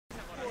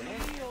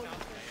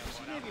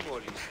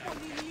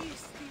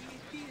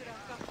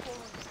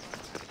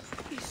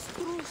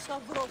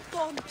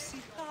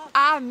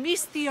Ah,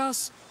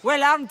 Mystios.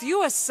 Well, aren't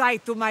you a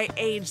sight to my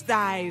aged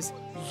eyes?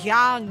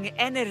 Young,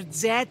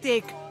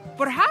 energetic.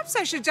 Perhaps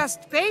I should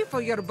just pay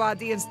for your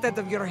body instead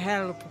of your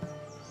help.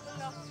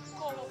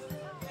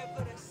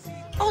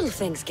 All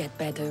things get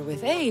better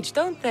with age,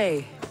 don't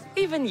they?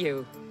 Even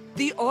you.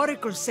 The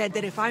Oracle said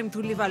that if I'm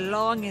to live a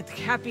long and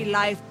happy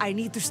life, I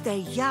need to stay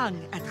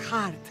young at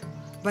heart.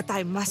 But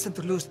I mustn't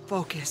lose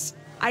focus.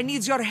 I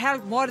need your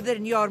help more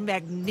than your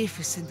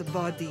magnificent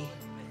body.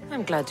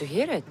 I'm glad to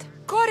hear it.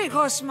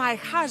 Korygos, my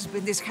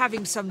husband, is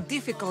having some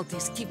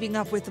difficulties keeping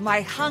up with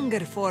my hunger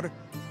for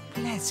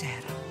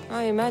pleasure.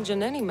 I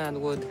imagine any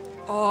man would.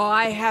 Oh,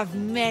 I have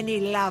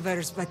many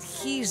lovers, but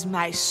he's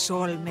my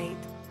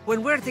soulmate.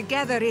 When we're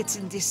together, it's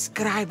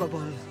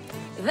indescribable.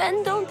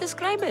 Then don't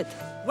describe it.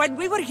 When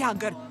we were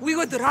younger, we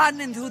would run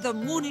into the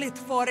moonlit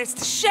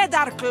forest, shed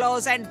our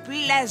clothes, and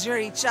pleasure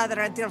each other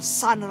until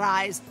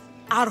sunrise.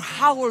 Our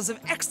howls of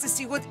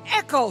ecstasy would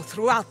echo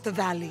throughout the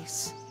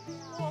valleys.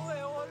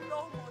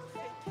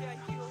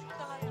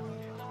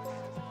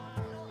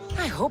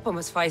 I hope I'm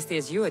as feisty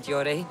as you at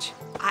your age.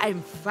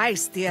 I'm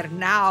feistier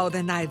now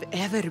than I've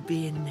ever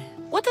been.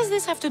 What does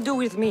this have to do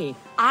with me?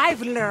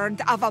 I've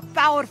learned of a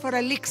powerful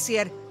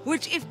elixir,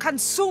 which if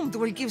consumed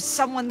will give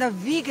someone the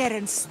vigor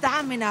and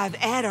stamina of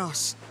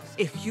Eros.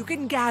 If you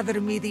can gather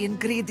me the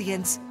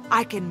ingredients,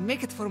 I can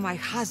make it for my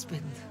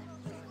husband.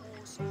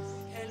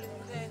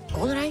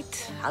 All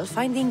right, I'll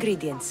find the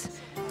ingredients.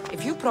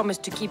 If you promise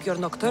to keep your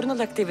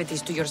nocturnal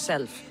activities to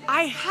yourself.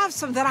 I have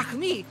some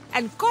drachmi,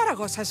 and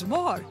Korygos has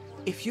more.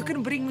 If you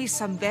can bring me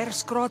some bear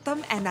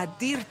scrotum and a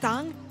deer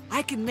tongue,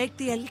 I can make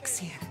the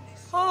elixir.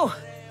 Oh,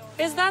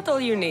 is that all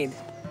you need?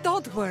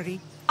 Don't worry,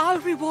 I'll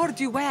reward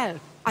you well.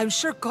 I'm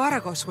sure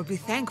Korygos will be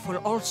thankful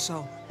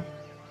also.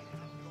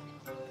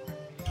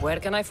 Where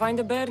can I find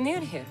a bear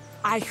near here?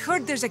 I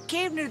heard there's a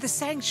cave near the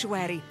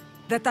sanctuary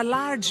that a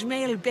large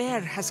male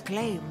bear has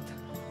claimed.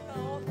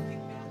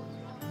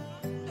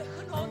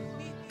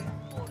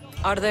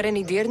 Are there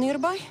any deer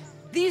nearby?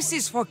 This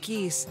is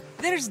Phokis.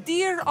 There's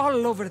deer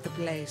all over the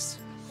place.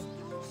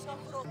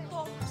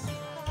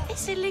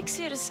 This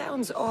elixir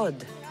sounds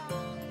odd.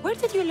 Where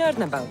did you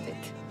learn about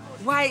it?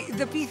 Why,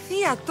 the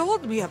Pythia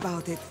told me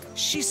about it.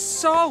 She's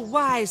so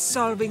wise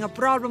solving a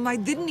problem I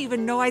didn't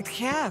even know I'd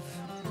have.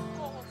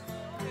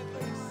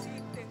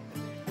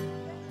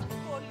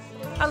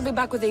 I'll be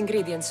back with the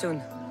ingredients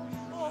soon.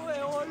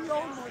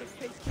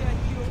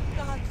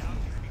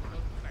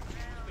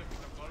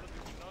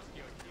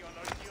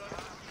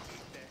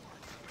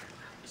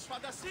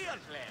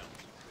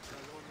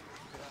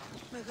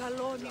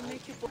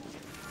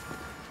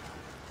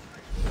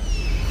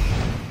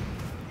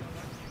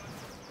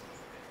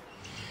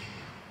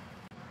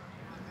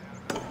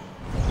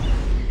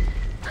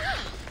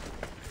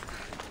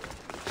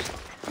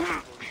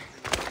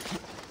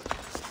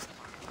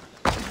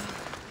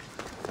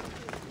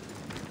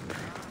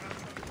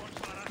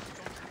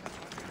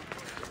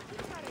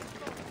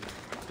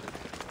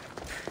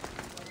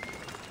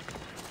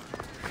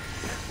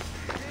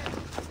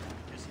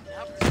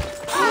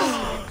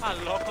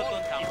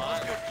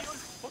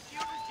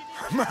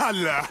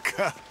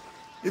 Malaka!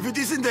 If it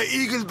isn't the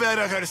eagle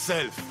bearer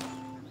herself.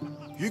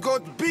 You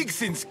got big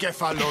since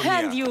Kefalonia.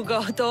 And you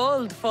got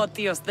old,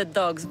 Photios the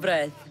dog's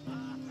breath.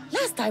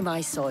 Last time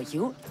I saw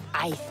you,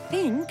 I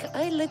think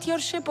I lit your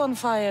ship on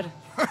fire.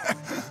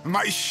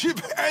 My ship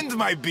and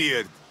my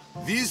beard.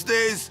 These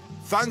days,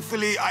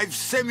 thankfully, I've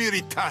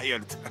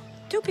semi-retired.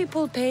 Do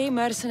people pay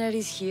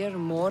mercenaries here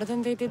more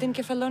than they did in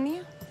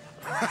Kefalonia?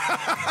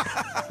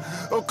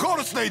 Of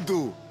course they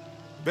do.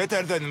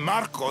 Better than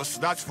Marcos,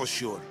 that's for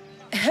sure.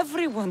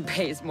 Everyone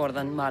pays more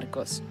than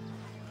Marcos.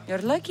 You're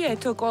lucky I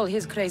took all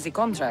his crazy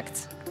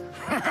contracts.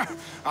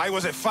 I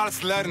was a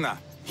fast learner.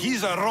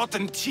 He's a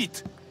rotten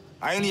cheat.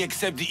 I only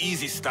accept the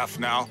easy stuff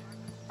now.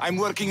 I'm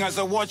working as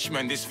a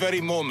watchman this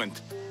very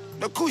moment.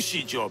 The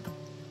cushy job.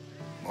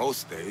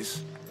 Most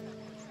days.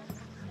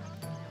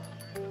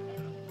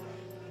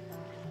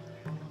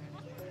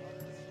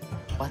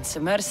 Once a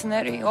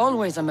mercenary,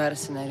 always a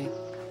mercenary.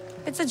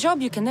 It's a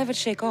job you can never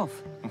shake off.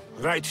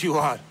 Right you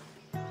are.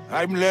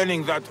 I'm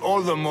learning that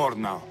all the more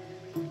now.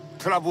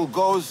 Trouble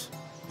goes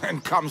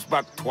and comes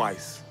back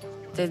twice.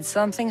 Did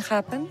something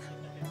happen?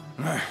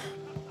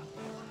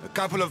 A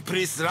couple of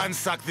priests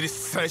ransacked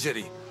this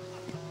treasury.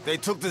 They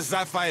took the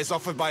sapphires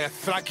offered by a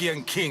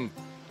Thracian king.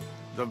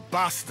 The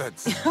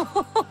bastards.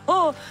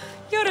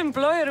 Your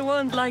employer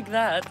won't like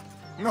that.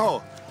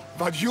 No,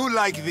 but you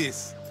like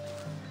this.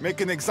 Make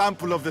an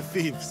example of the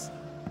thieves.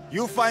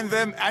 You find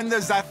them and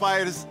the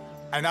sapphires,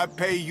 and I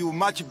pay you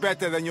much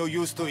better than you're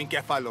used to in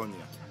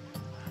Kefalonia.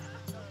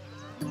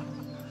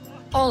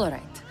 All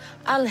right,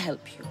 I'll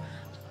help you.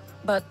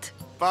 But...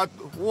 But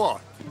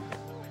what?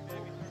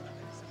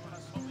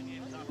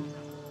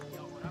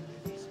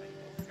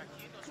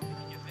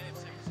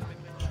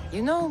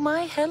 You know,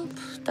 my help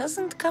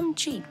doesn't come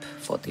cheap,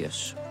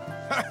 Photios.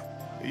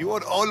 You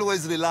are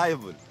always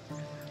reliable.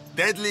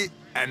 Deadly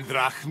and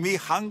drachmi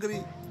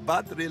hungry,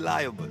 but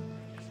reliable.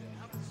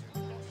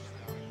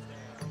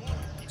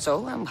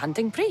 So I'm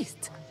hunting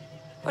priests.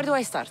 Where do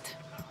I start?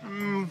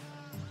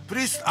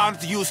 Priests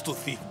aren't used to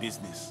thief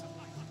business.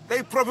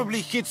 They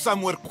probably hid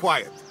somewhere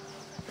quiet.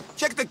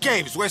 Check the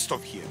caves west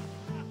of here.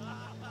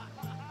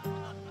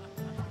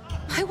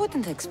 I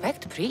wouldn't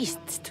expect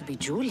priests to be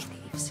jewel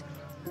thieves.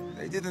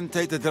 They didn't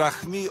take the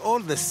drachmi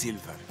or the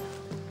silver.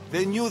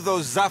 They knew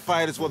those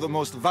sapphires were the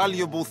most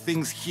valuable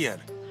things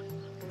here.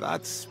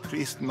 That's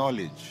priest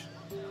knowledge.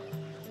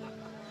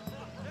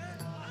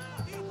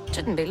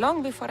 Shouldn't be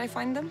long before I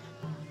find them.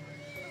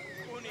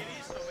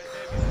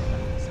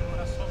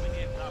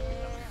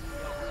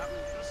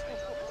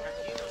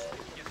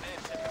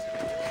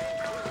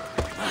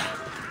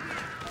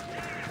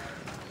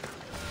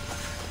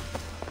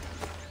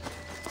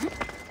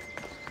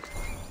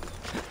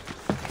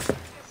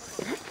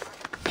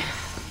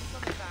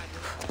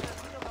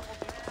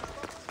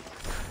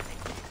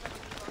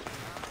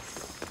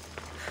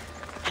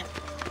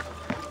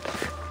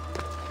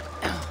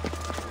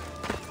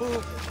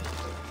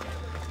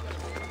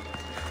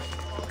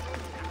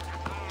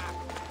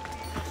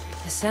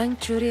 The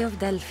Sanctuary of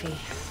Delphi.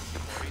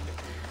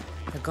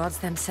 The gods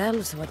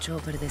themselves watch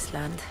over this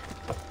land.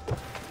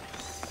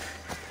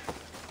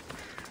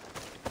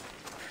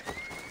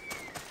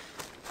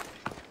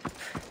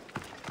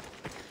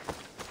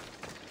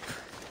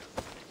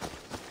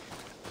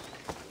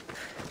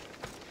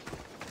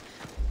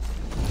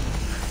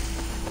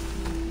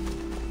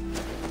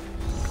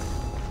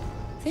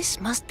 This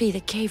must be the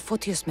cave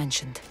Photius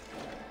mentioned.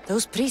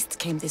 Those priests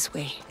came this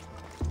way.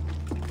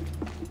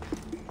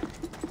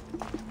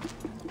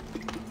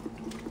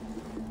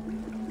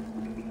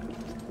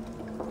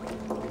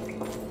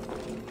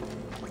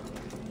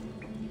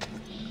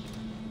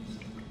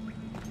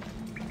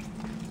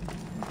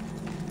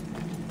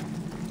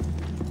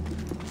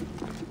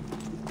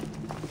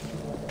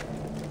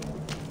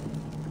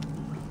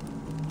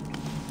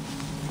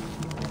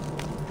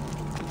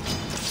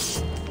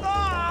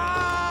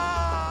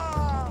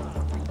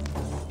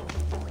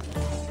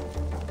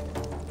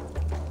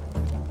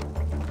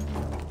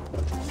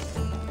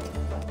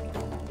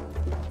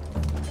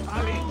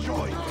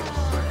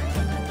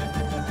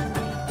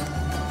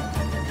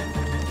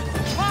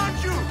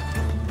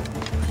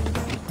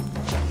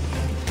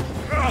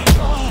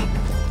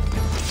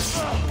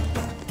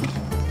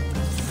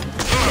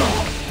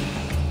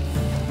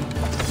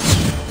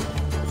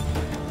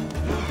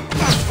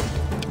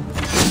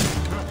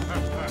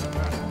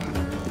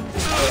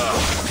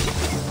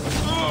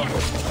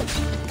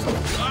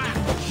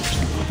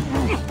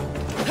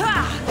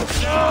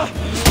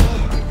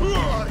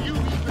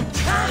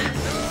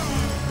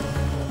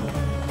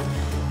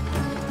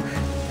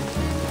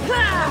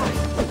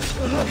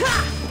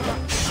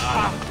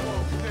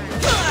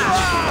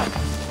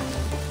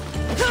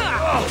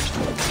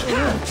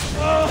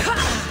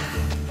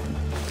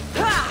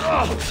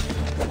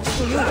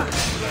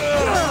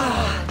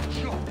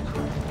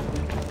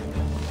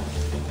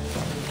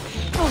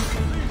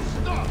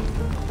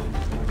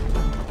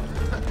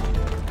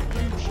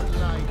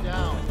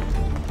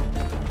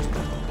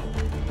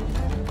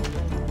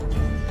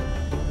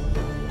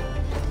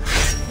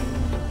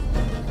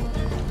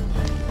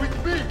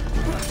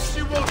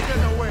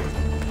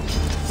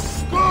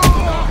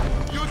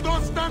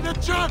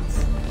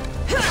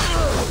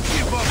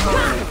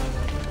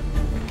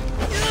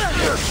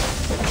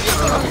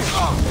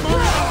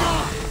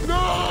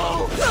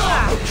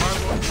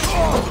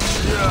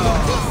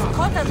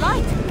 Caught the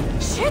light!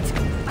 Shit!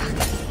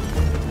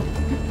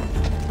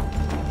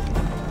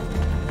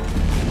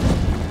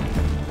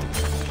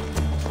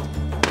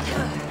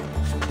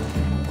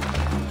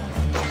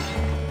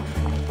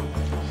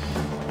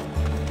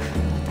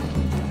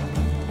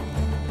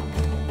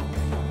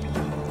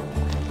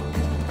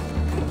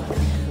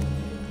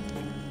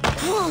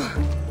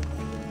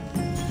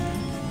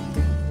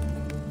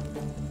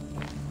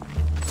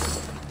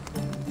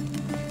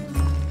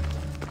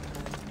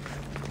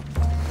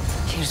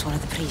 Here's one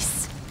of the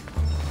priests.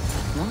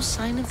 No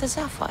sign of the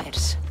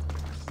sapphires.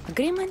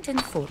 Agreement in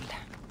full.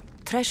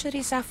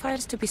 Treasury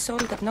sapphires to be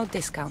sold at no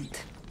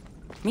discount.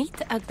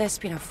 Meet at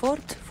Vespina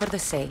Fort for the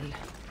sale.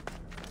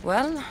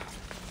 Well,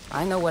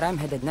 I know where I'm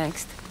headed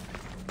next.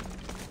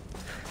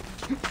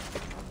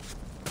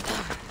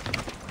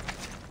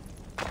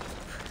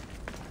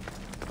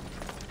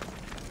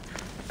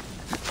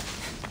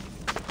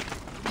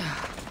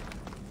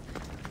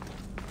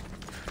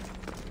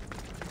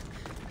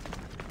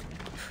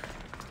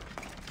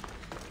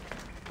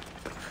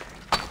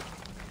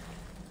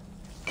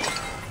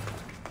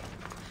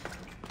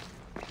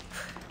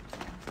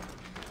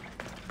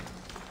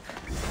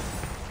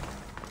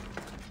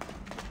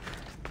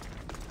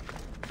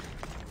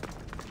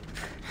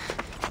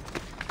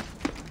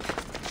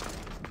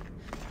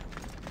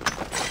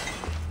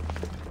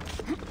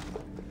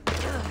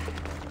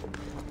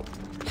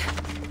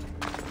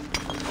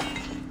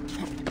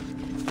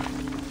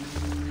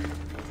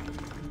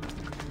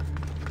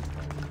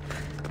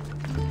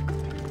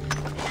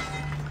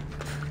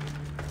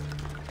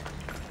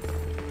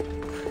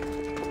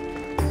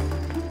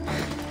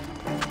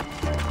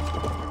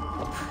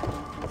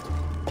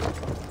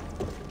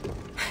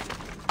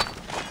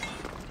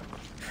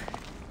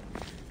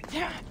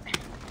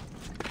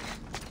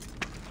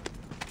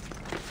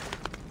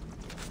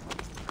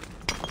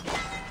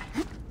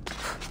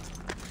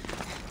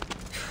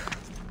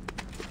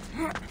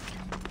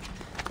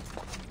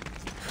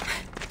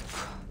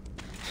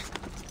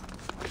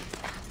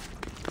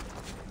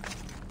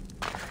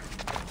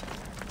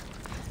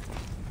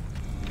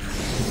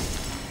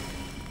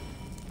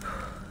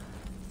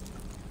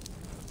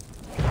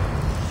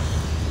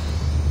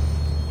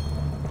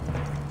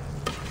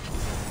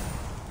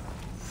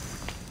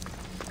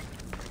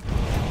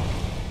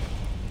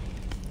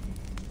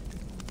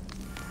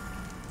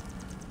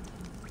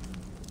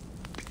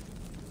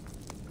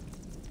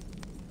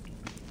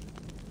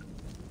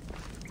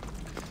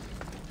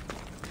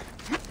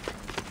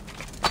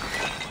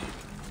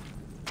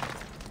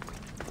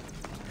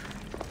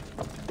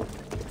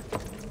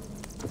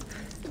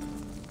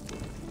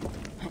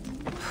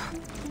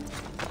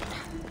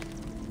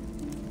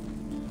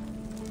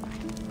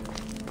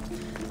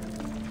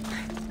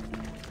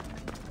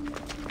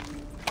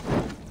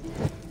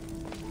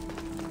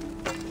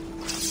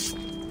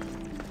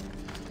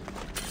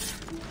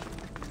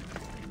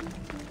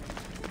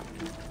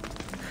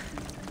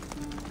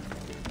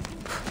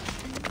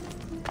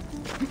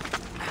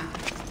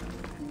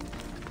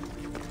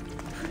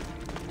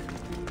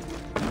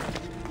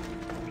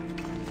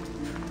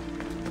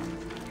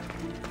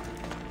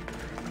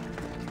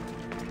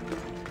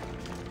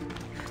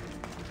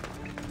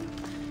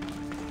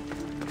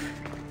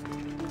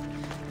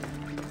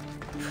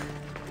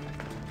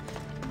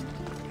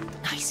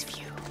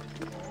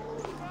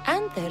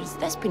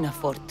 There's Despina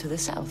Fort to the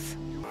south.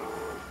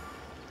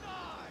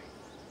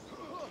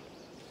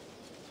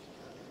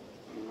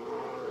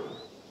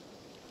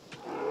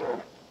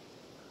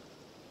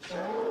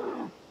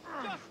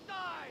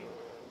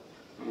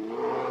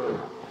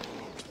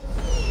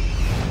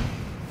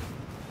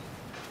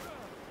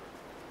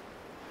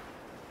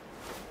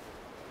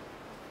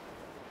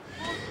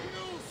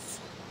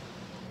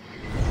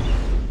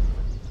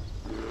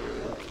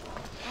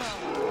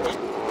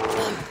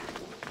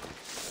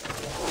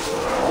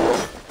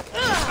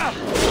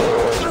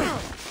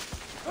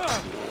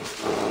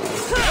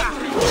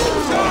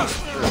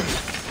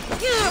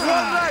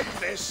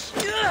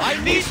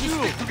 I need you!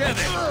 Stick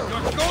together!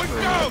 You're going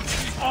down!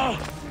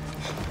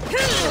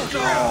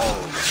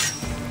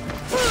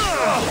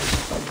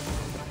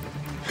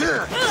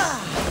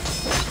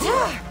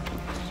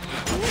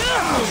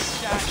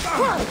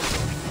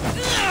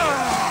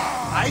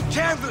 I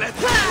can't let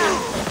you!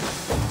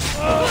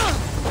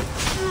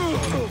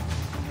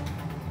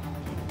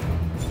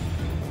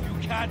 You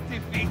can't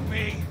defeat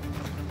me!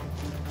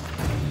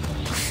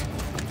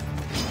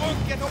 You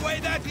won't get away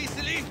that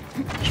easily!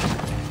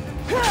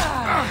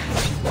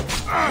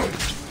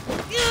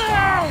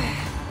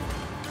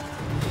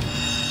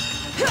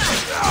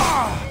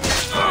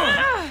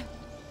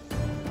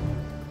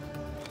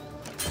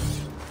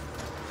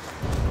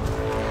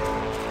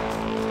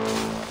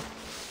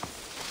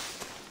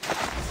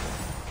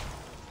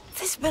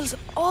 This smells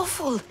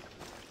awful.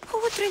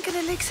 Who would drink an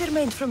elixir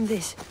made from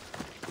this?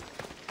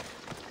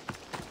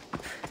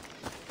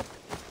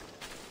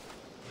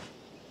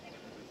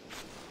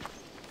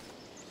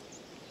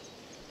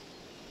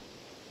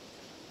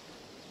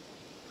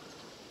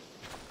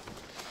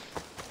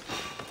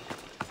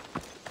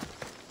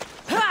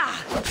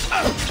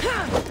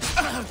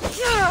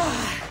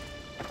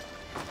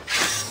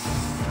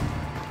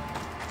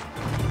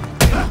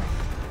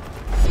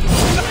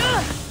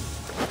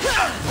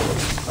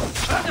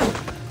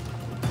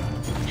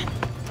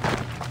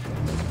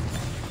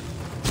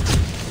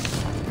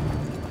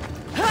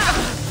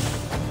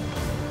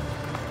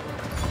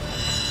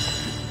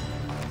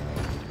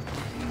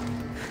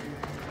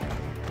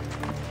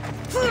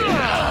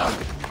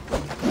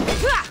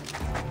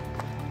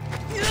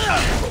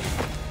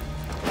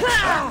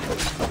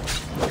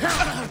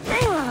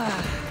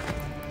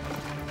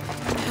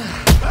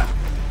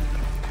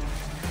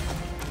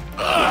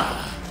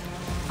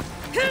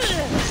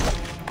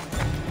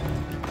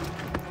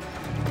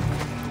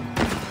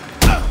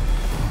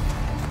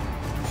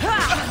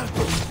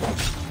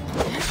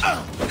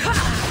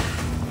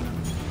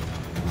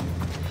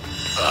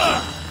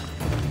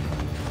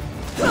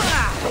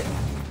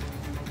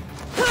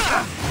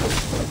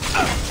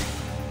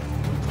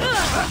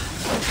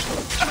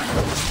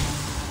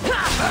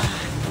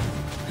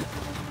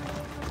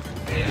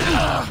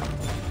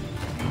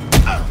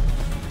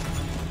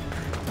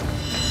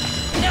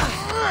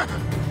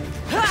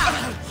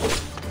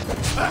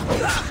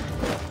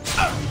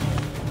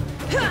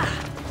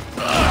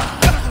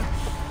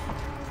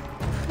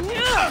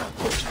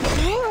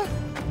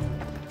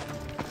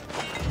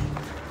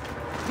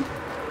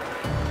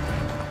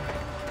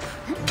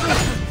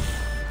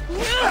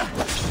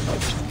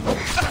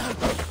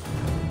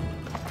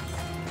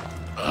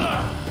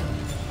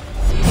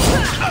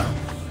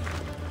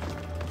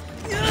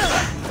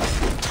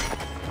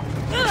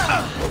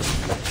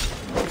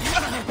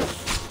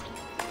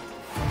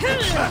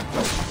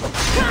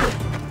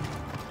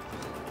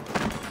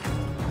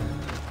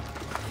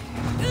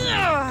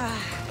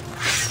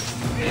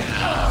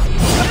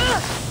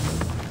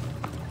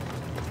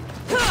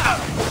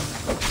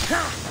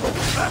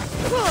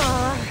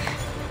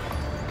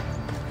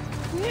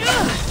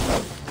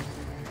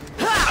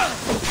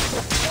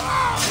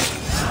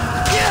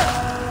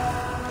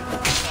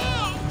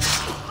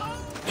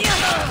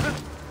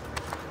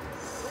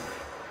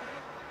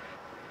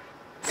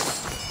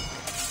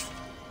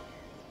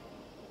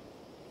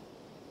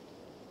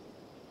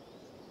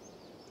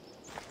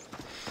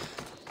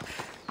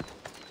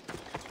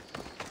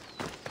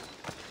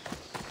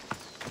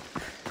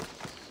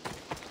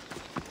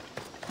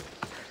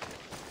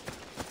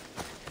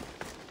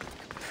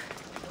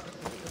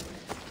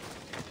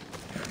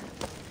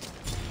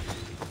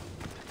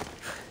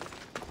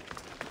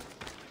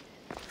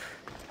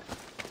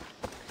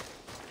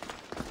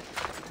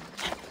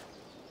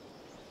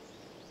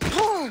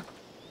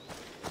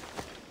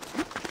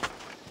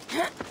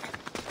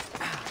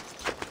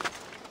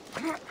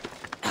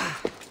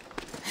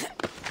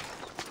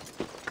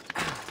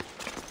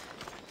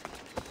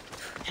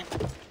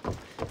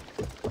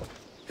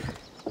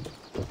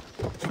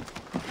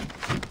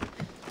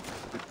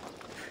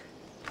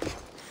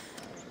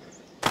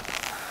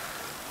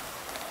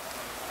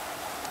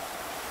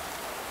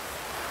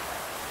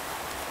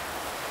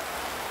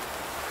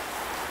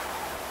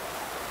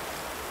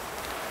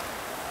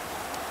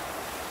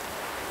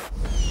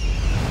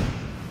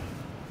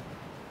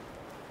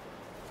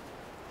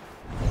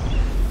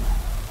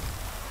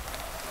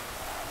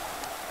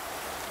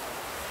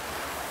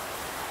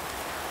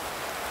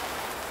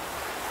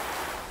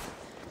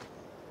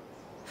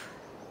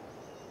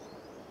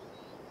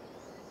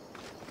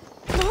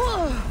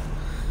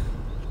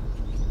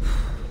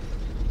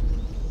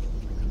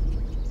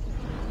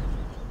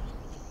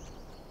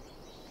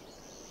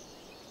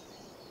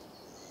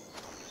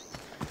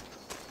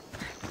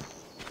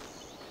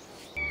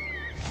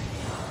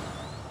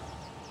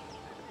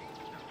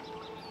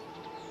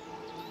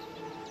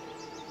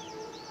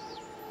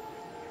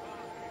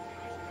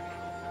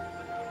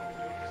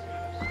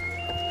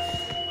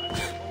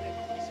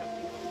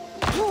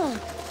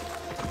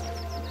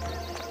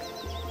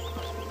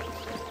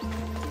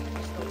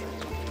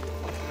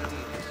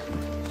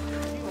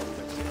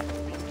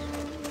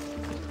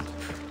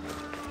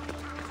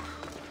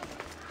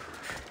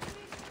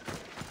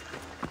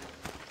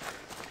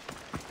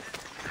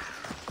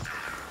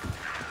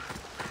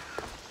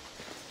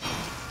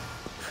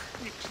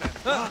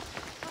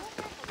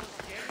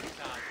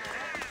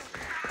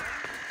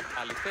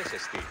 Αληθές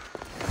εστί.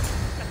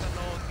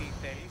 Κατανοώ ότι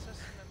θέλει σας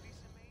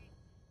συναντήσει με...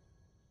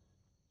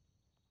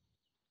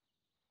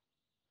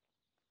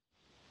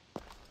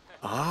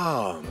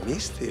 Ah,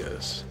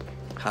 Misthios.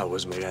 How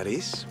was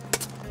Megaris?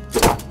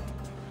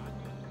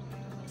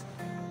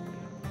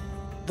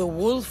 The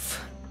wolf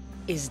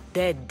is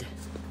dead.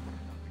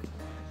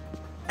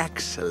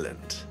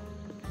 Excellent.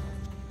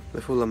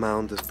 The full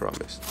amount as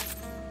promised.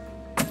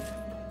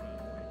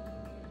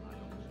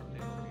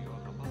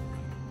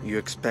 You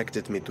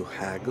expected me to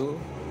haggle?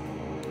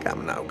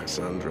 Come now,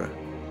 Cassandra.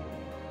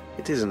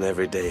 It isn't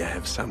every day I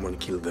have someone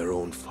kill their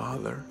own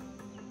father.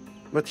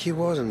 But he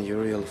wasn't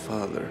your real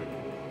father,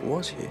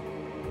 was he?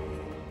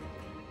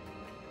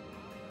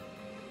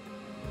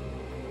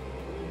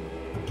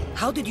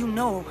 How did you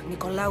know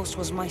Nikolaos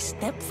was my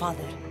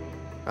stepfather?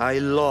 I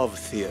love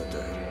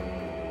theater.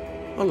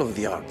 All of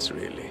the arts,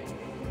 really.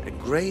 A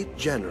great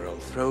general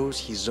throws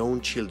his own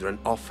children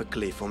off a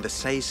cliff on the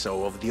say-so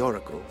of the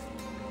oracle.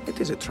 It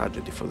is a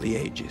tragedy for the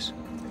ages.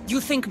 You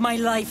think my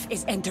life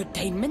is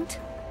entertainment?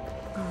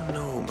 Oh,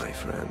 no, my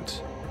friend.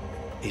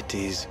 It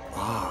is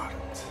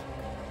art.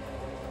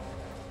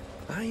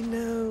 I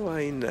know.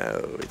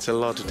 It's a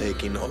lot to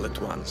take in all at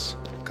once.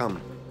 Come.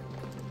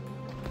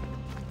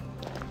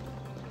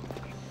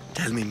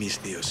 Tell me,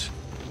 Misthios,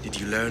 did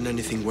you learn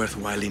anything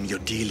worthwhile in your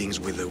dealings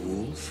with the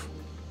wolf?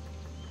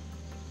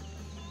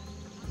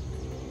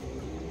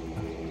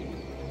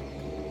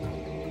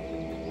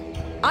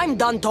 I'm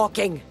done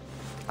talking.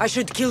 I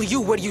should kill you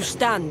where you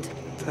stand.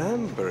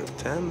 Temper.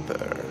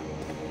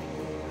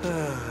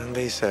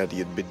 They said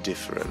you'd be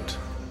different.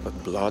 But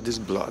blood is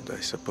blood,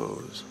 I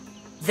suppose.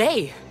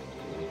 They?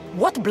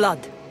 What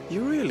blood?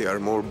 You really are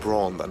more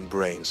brawn than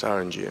brains,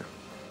 aren't you?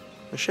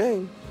 A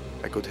shame.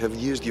 I could have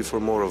used you for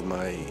more of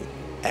my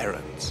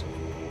errands.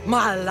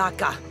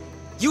 Malaka!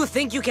 You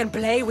think you can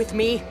play with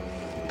me?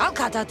 I'll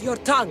cut out your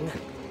tongue.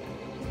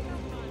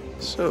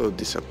 So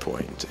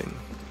disappointing.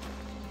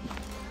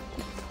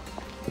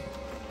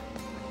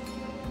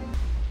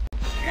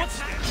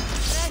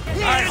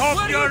 I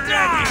hope you're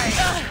ready!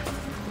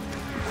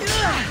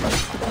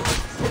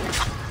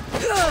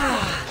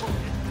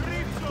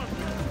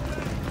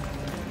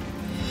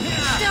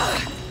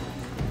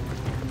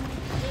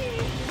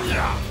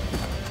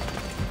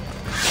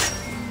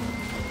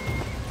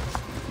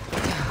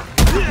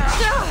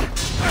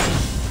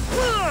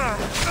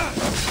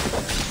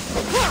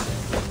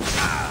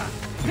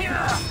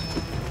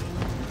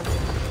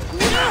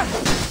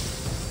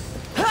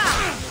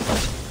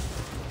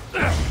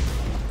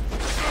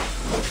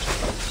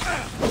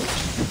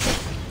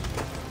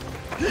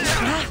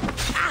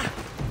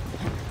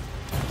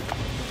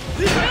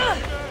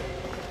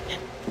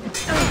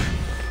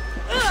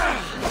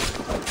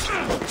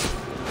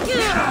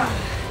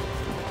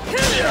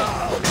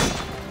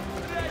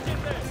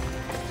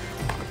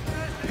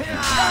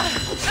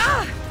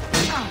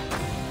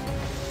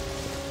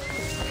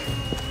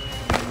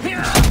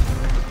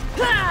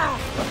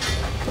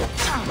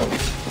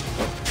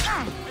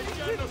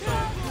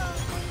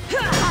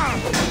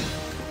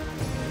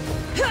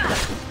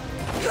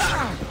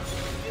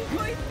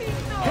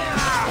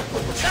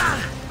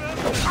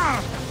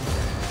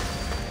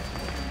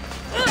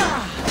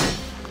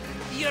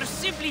 You're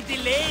simply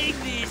delaying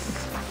this.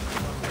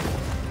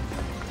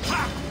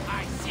 Ha!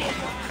 I see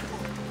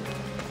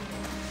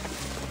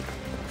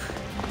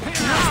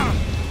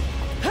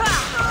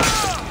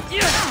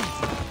you.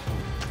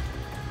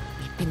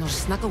 Elpinor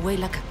snuck away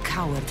like a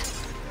coward.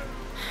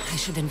 I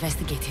should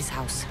investigate his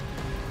house.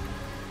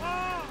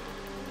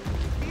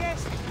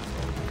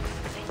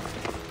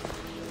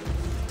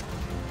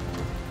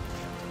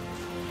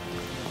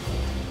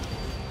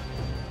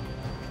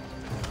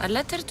 A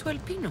letter to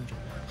Elpinor.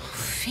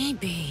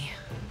 Phoebe,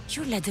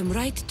 you led him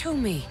right to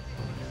me.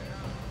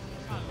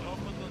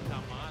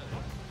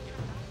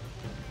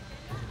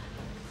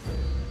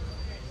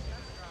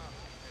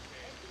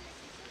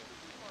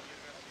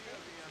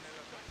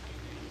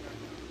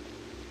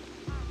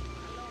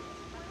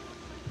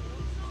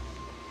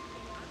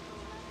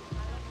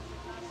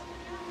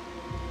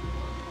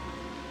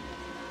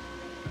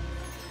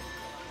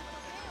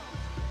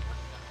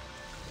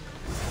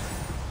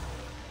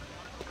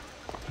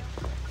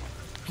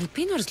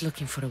 Elpinor's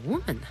looking for a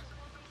woman.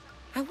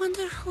 I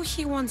wonder who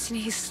he wants in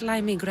his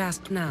slimy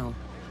grasp now.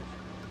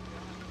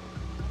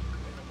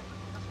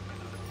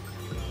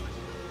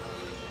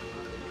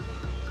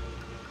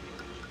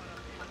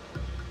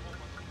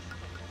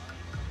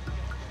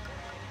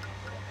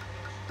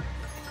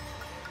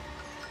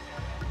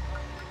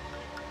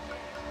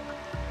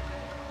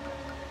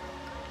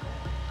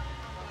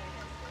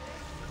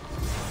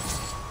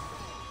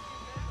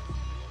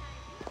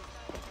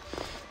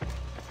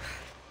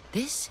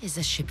 This is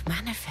a ship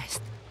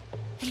manifest.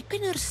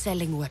 Elpinor's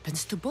selling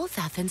weapons to both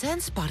Athens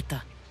and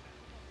Sparta.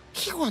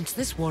 He wants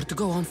this war to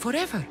go on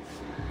forever.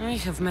 I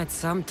have met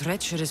some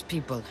treacherous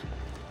people.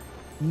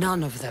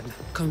 None of them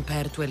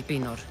compared to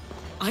Elpinor.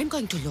 I'm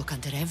going to look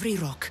under every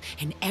rock,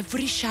 in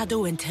every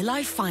shadow until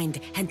I find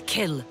and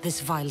kill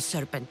this vile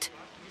serpent.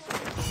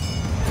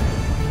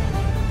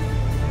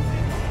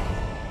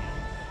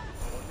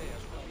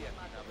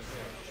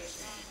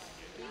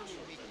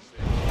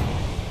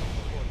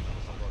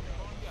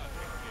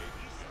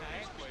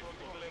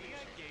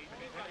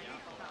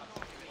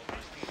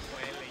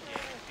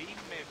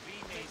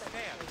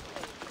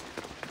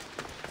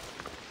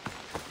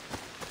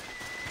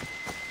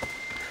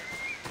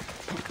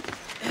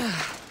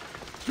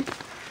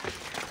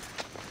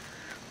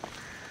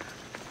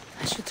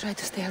 I should try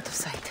to stay out of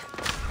sight.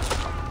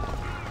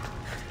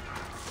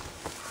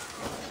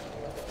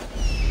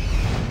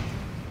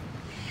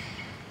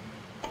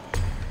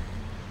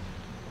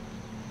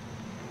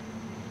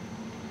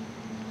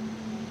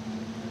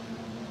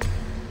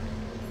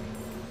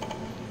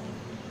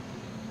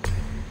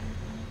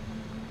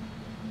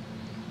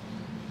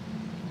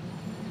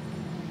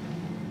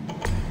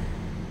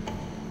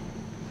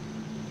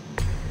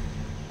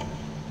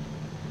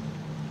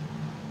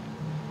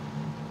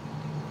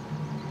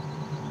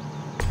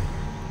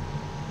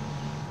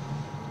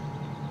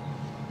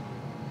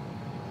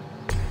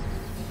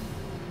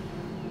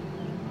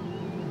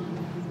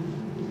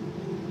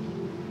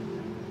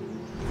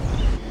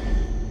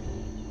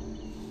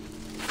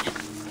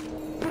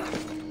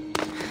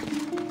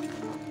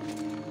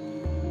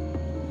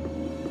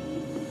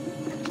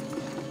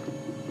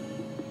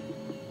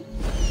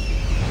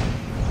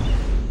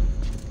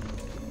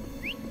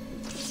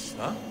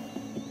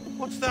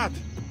 What's that?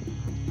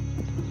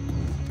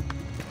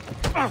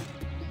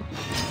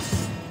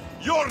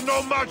 You're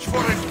no match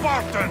for a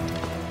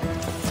Spartan!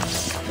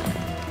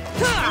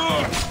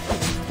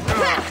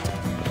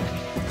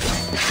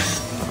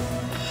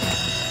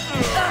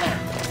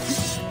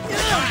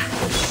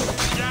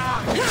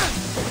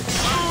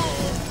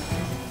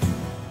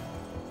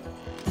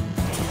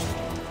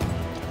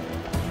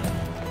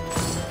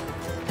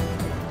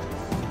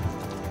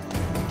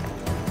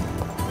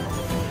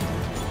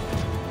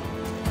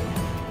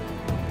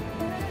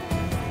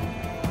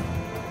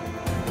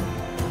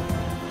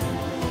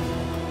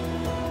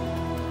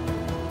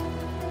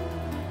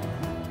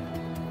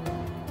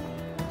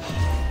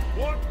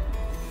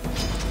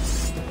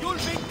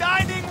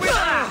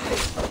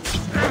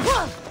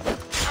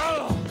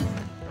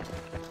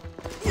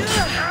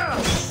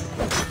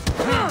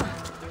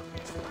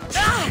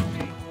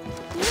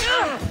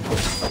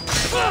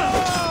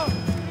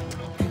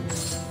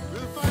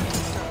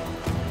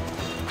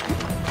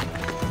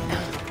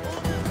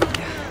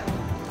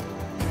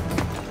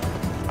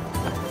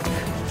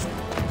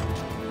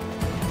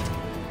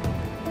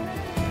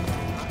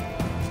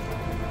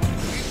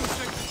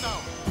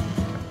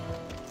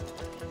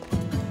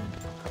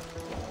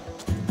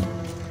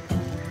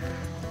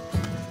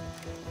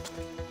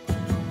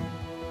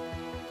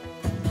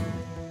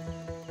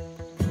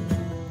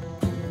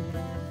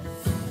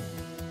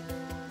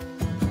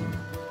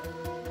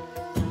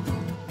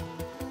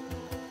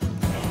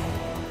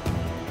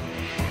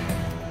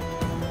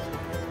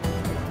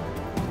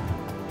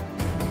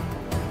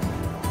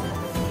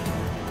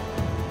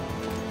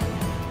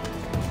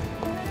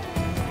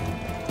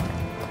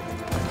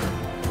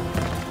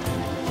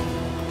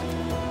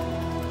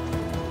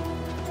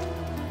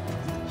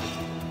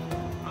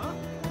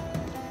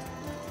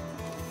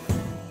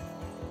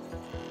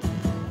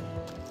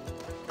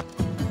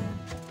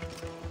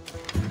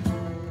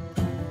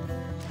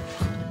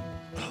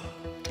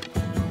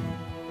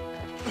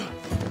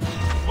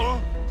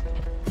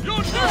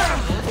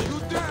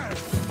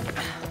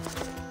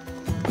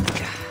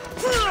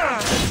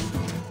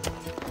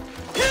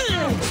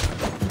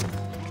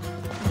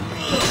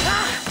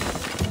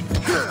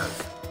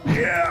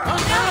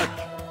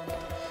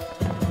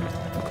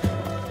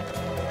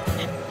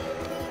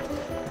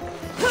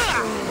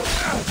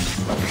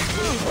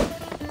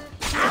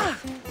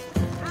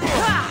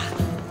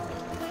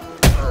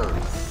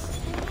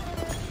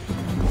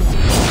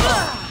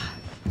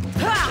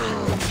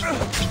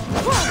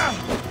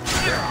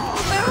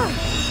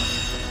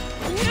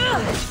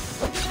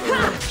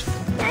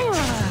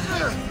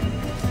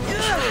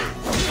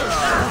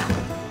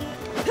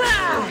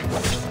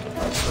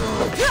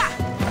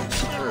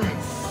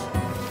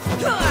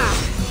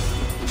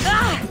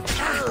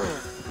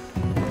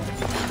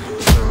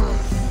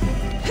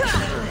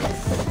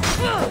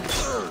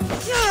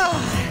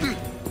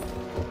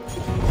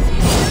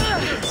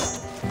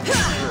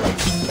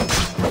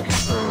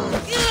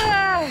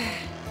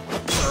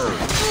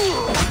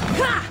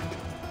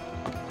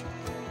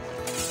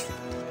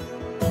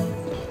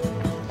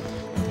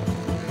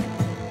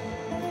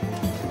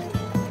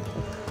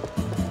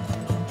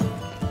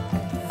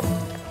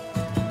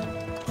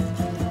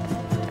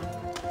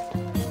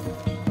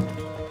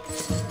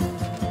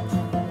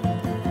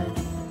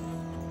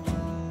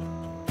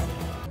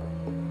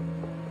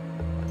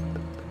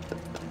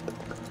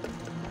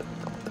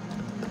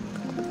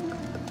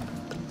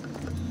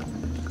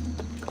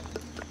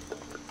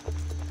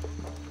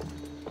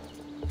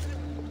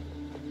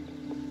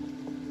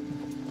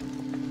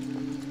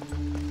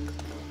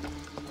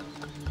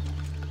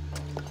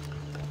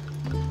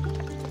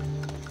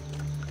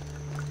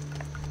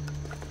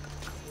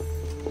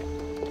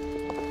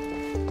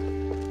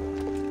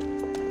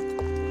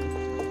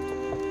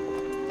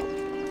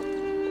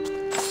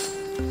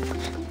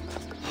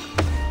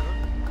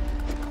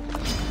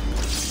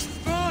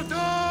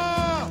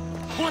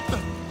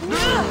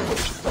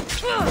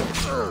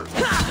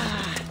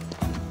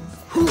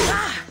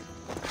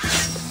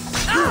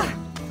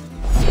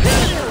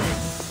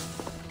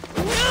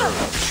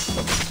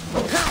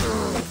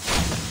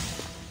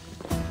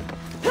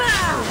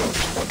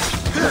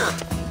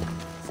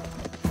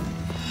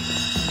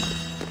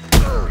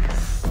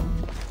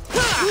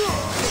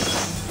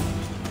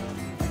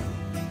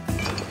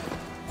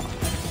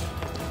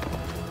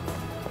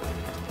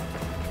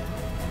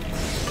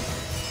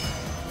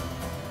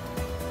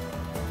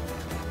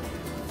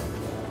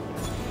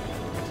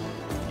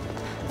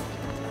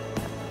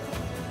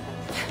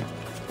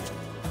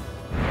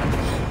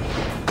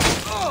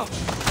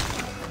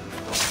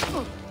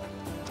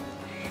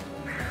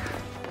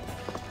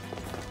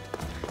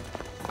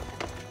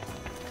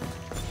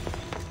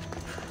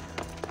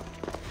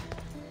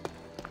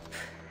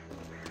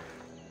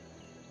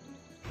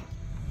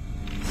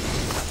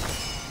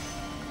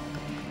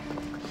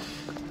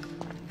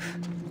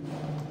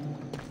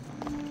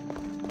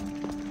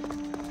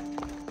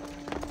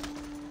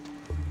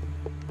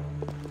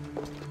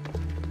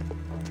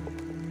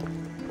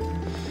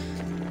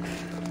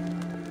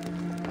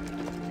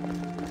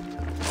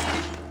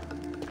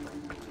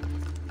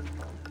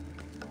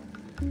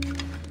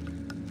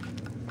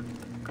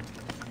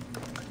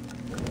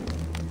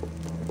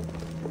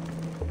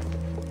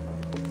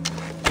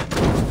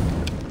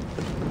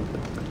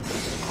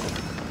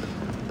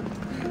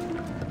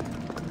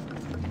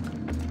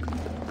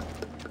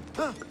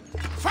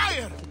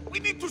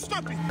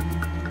 Stop it!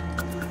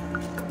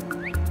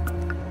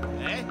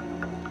 Eh?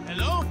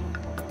 Hello?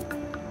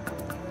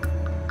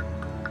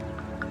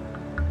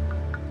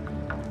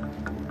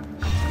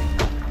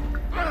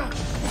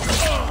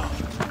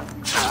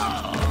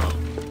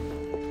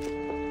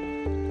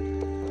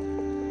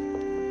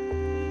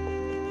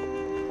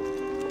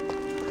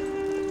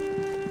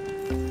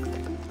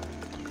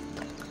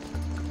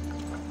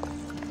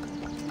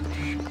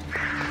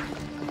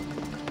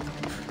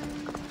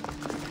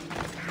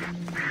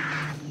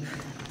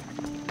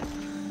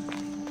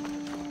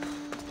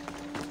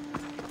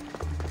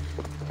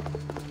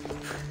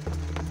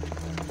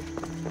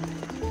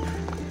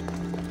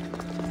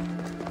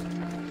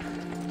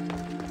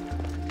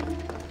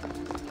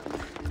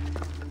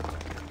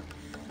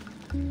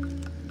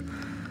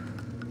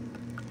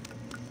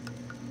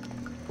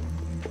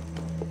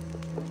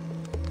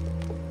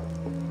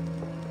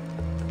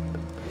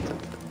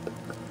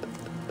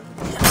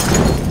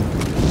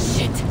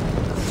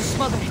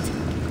 Smother it.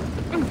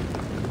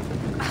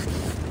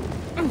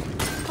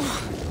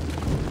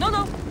 No,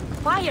 no!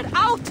 Fire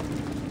out!